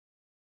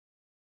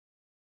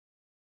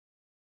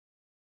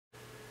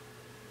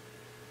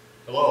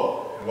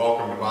Hello, and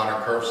welcome to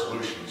Modern Curve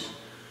Solutions,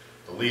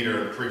 the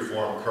leader in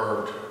preformed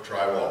curved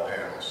drywall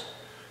panels.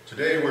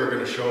 Today we're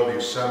going to show the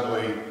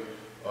assembly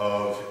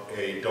of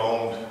a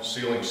domed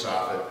ceiling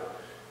soffit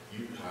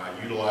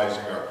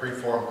utilizing our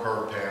preformed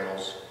curved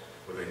panels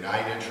with a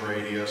 9-inch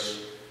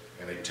radius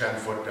and a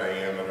 10-foot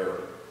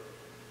diameter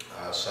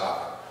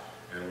soffit.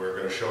 And we're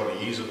going to show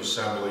the ease of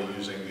assembly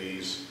using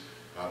these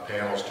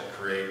panels to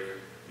create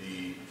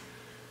the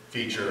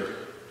feature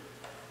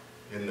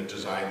in the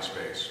design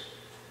space.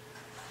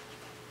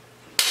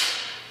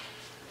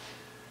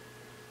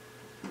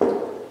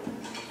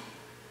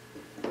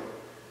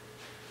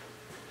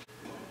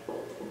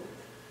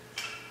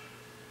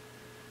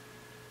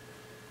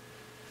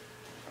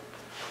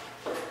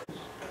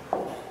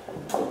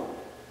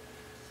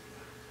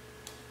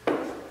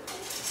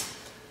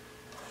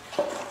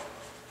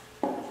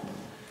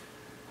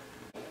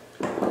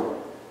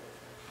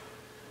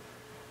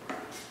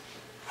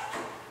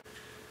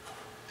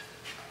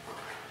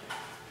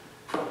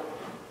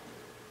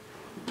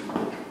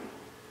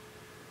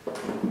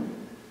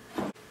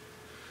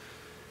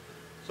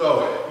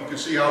 So you can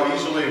see how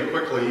easily and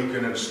quickly you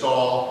can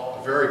install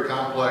a very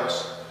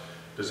complex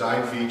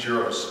design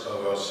feature of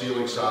a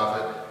ceiling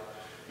soffit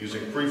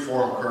using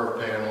preformed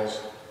curved panels.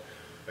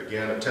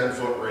 Again, a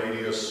 10-foot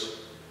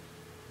radius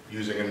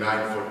using a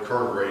 9-foot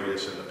curve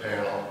radius in the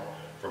panel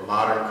from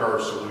Modern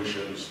Curve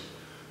Solutions,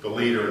 the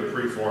leader in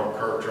preformed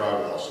curved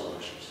drywall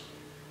solutions.